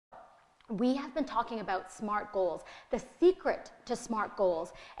we have been talking about SMART goals, the secret to SMART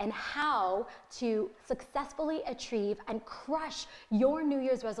goals, and how to successfully achieve and crush your New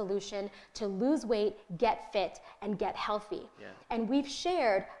Year's resolution to lose weight, get fit, and get healthy. Yeah. And we've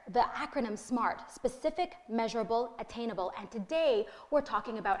shared the acronym SMART, specific, measurable, attainable, and today we're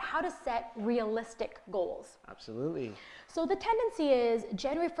talking about how to set realistic goals. Absolutely. So the tendency is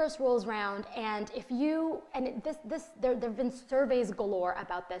January 1st rolls around, and if you, and there have been surveys galore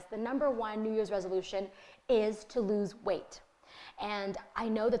about this, the #1 New Year's resolution is to lose weight. And I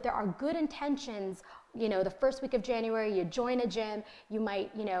know that there are good intentions, you know, the first week of January, you join a gym, you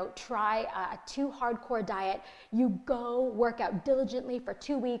might, you know, try a too hardcore diet, you go work out diligently for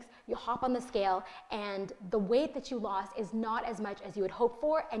 2 weeks, you hop on the scale, and the weight that you lost is not as much as you had hoped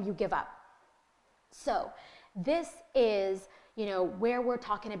for, and you give up. So this is, you know, where we're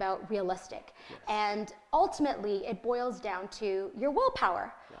talking about realistic. Yes. And ultimately it boils down to your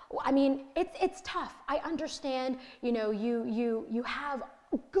willpower. Yeah. I mean, it's tough. I understand, you know, you have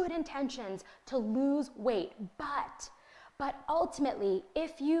good intentions to lose weight, but ultimately,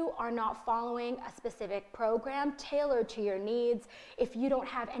 if you are not following a specific program tailored to your needs, if you don't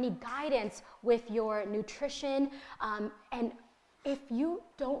have any guidance with your nutrition, and if you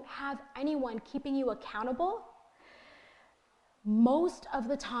don't have anyone keeping you accountable, most of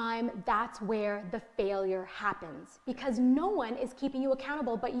the time, that's where the failure happens, because no one is keeping you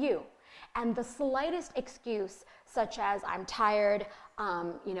accountable but you. And the slightest excuse, such as I'm tired,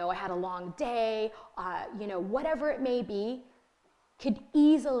 you know, I had a long day, you know, whatever it may be, could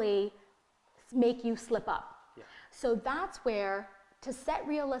easily make you slip up. Yeah. So that's where, to set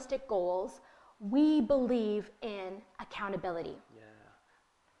realistic goals, we believe in accountability.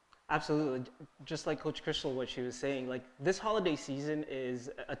 Absolutely. Just like Coach Crystal, what she was saying, like this holiday season is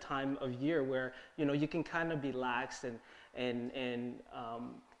a time of year where, you know, you can kind of be lax and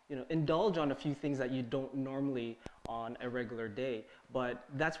you know, indulge on a few things that you don't normally on a regular day. But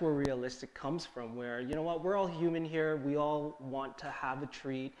that's where realistic comes from, where, you know what, we're all human here. We all want to have a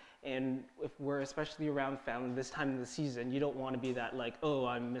treat. And if we're especially around family this time of the season, you don't want to be that like, oh,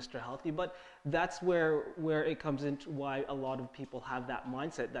 I'm Mr. Healthy. But that's where it comes into why a lot of people have that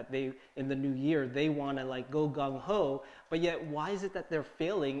mindset that they, in the new year, they want to like go gung-ho. But yet, why is it that they're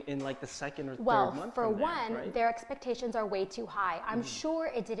failing in like the second or third month? Well, for one, right? Their expectations are way too high. I'm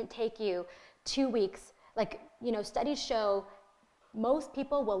sure it didn't take you 2 weeks. Like, you know, studies show most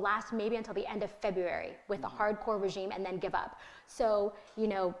people will last maybe until the end of February with a hardcore regime and then give up. So, you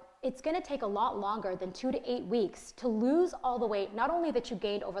know, it's going to take a lot longer than 2 to 8 weeks to lose all the weight, not only that you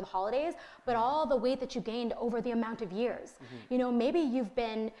gained over the holidays, but all the weight that you gained over the amount of years. You know, maybe you've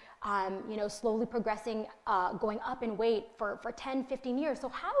been, you know, slowly progressing, going up in weight for 10, 15 years. So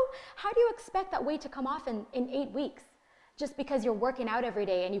how do you expect that weight to come off in 8 weeks? Just because you're working out every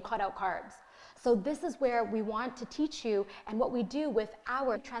day and you cut out carbs. So this is where we want to teach you, and what we do with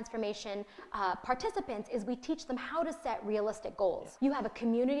our transformation participants is we teach them how to set realistic goals. You have a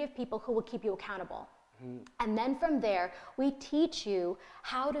community of people who will keep you accountable. And then from there, we teach you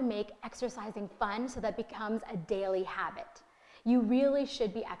how to make exercising fun so that it becomes a daily habit. You really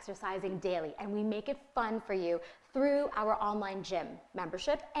should be exercising daily, and we make it fun for you through our online gym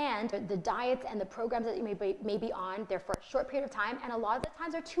membership, and the diets and the programs that you may be on, they're for a short period of time, and a lot of the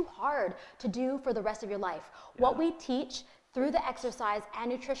times are too hard to do for the rest of your life. Yeah. What we teach through the exercise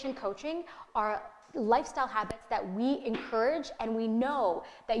and nutrition coaching are lifestyle habits that we encourage and we know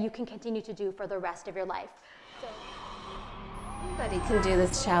that you can continue to do for the rest of your life. So, anybody can do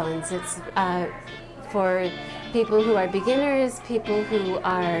this challenge. It's for people who are beginners, people who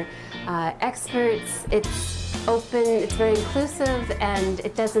are experts. It's open, it's very inclusive, and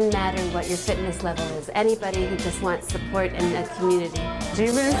it doesn't matter what your fitness level is. Anybody who just wants support in a community.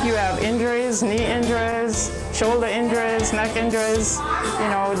 Even if you have injuries, knee injuries, shoulder injuries, neck injuries, you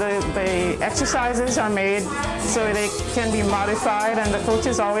know, the exercises are made so they can be modified, and the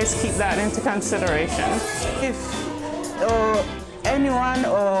coaches always keep that into consideration. If anyone,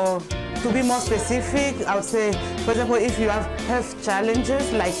 or to be more specific, I would say, for example, if you have health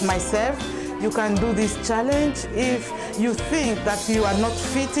challenges like myself, you can do this challenge. If you think that you are not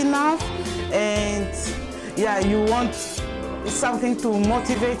fit enough and yeah, you want something to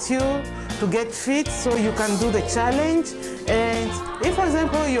motivate you to get fit, so you can do the challenge. And if, for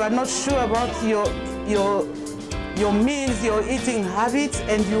example, you are not sure about your meals, your eating habits,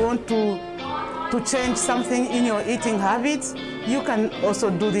 and you want to change something in your eating habits, you can also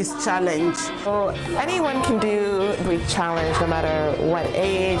do this challenge. So anyone can do the challenge, no matter what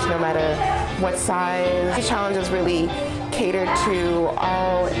age, no matter what size. The challenge is really catered to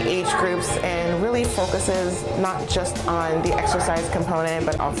all age groups and really focuses not just on the exercise component,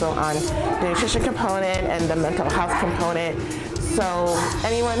 but also on the nutrition component and the mental health component. So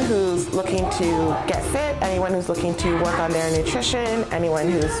anyone who's looking to get fit, anyone who's looking to work on their nutrition, anyone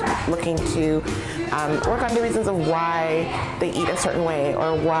who's looking to work on the reasons of why they eat a certain way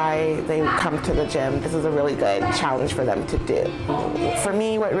or why they come to the gym, this is a really good challenge for them to do. For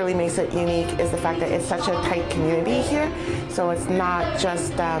me, what really makes it unique is the fact that it's such a tight community here. So it's not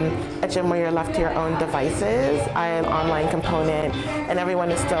just a gym where you're left to your own devices. I have an online component, and everyone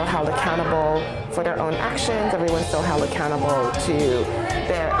is still held accountable for their own actions. Everyone's still held accountable to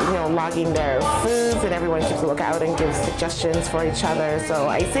their, logging their foods, and everyone keeps a lookout and gives suggestions for each other. So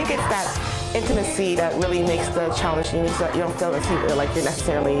I think it's that intimacy that really makes the challenge unique, so that you don't feel like you're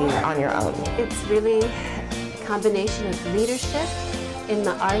necessarily on your own. It's really a combination of leadership in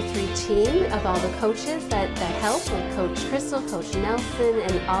the R3 team of all the coaches that help, with Coach Crystal, Coach Nelson,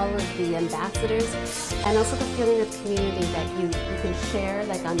 and all of the ambassadors, and also the feeling of community that you can share,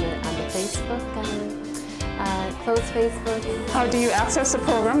 like on the Facebook, closed Facebook. How do you access the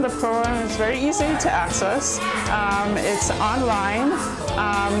program? The program is very easy to access. It's online.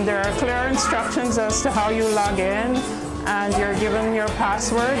 There are clear instructions as to how you log in, and you're given your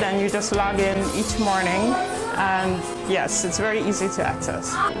password, and you just log in each morning. And yes, it's very easy to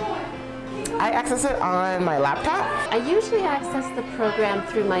access. I access it on my laptop. I usually access the program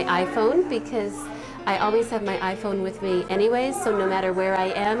through my iPhone because I always have my iPhone with me anyways, so no matter where I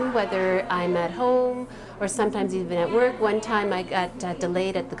am, whether I'm at home or sometimes even at work. One time I got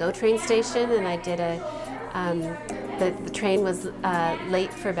delayed at the GO train station, and I did the train was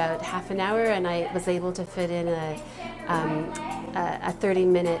late for about half an hour, and I was able to fit in a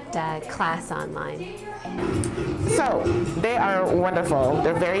 30-minute class online. So they are wonderful.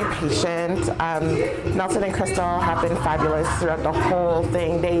 They're very patient. Nelson and Crystal have been fabulous throughout the whole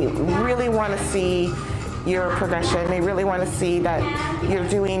thing. They really want to see your progression. They really want to see that you're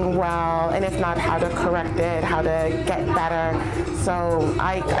doing well, and if not, how to correct it, how to get better. So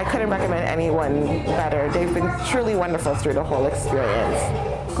I couldn't recommend anyone better. They've been truly wonderful through the whole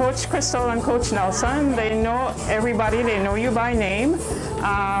experience. Coach Crystal and Coach Nelson, they know everybody, they know you by name.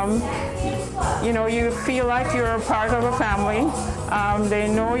 You feel like you're a part of a family. They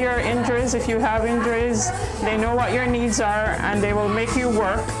know your injuries, if you have injuries. They know what your needs are, and they will make you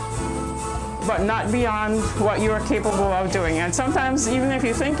work, but not beyond what you are capable of doing. And sometimes, even if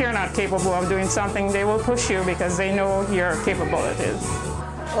you think you're not capable of doing something, they will push you because they know your capabilities.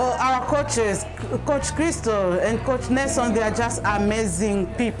 Our coaches, Coach Crystal and Coach Nelson, they are just amazing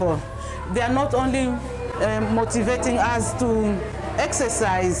people. They are not only motivating us to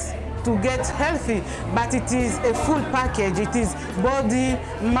exercise, to get healthy, but it is a full package. It is body,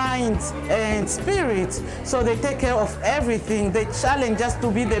 mind, and spirit. So they take care of everything. They challenge us to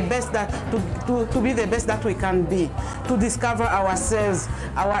be the best to be the best that we can be, to discover ourselves,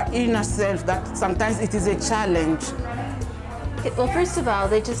 our inner self. That sometimes it is a challenge. Well, first of all,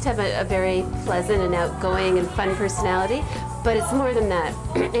 they just have a very pleasant and outgoing and fun personality, but it's more than that.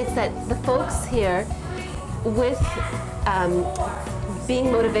 It's that the folks here, with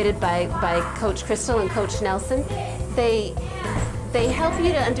being motivated by Coach Crystal and Coach Nelson, they help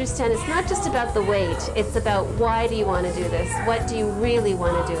you to understand it's not just about the weight, it's about why do you want to do this? What do you really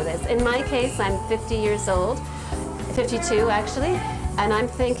want to do this? In my case, I'm 50 years old, 52 actually, and I'm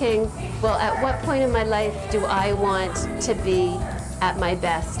thinking, well, at what point in my life do I want to be at my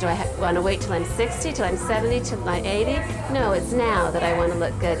best? Do I want to wait till I'm 60, till I'm 70, till I'm 80? No, it's now that I want to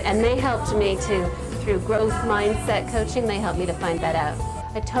look good. And they helped me through growth mindset coaching, they helped me to find that out.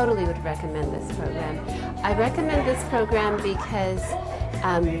 I totally would recommend this program. I recommend this program because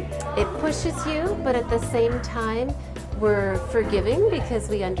it pushes you, but at the same time, we're forgiving because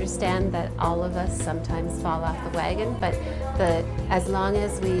we understand that all of us sometimes fall off the wagon, but as long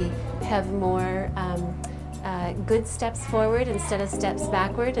as we have more good steps forward instead of steps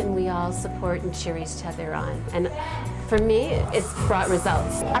backward, and we all support and cheer each other on. And for me, it's brought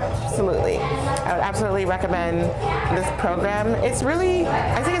results. Absolutely. I would absolutely recommend this program. It's really,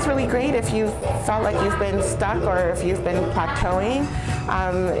 I think it's really great if you felt like you've been stuck or if you've been plateauing.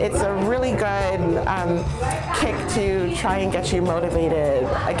 It's a really good kick to try and get you motivated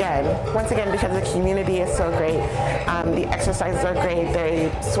again. Once again, because the community is so great. The exercises are great.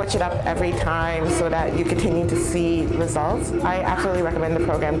 They switch it up every time so that you continue to see results. I absolutely recommend the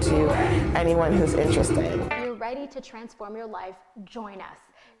program to anyone who's interested. Ready to transform your life, join us.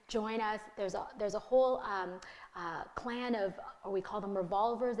 Join us. There's a whole clan of, or we call them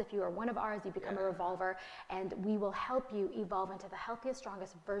revolvers. If you are one of ours, you become a revolver, and we will help you evolve into the healthiest,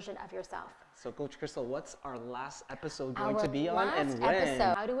 strongest version of yourself. So Coach Crystal, what's our last episode going to be on, and Last when?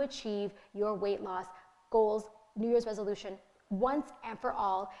 episode, how to achieve your weight loss goals, New Year's resolution, once and for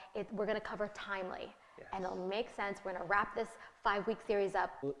all. We're going to cover timely. Yes. And it'll make sense. We're going to wrap this 5-week series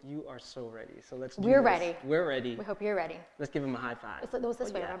up. Well, you are so ready. So let's do We're this. ready. We're ready. We hope you're ready. Let's give him a high five. It was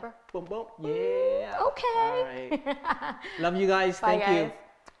this way, remember? Boom, boom. Yeah. Okay. All right. Love you guys. Bye, Thank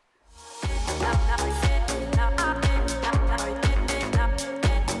guys. you.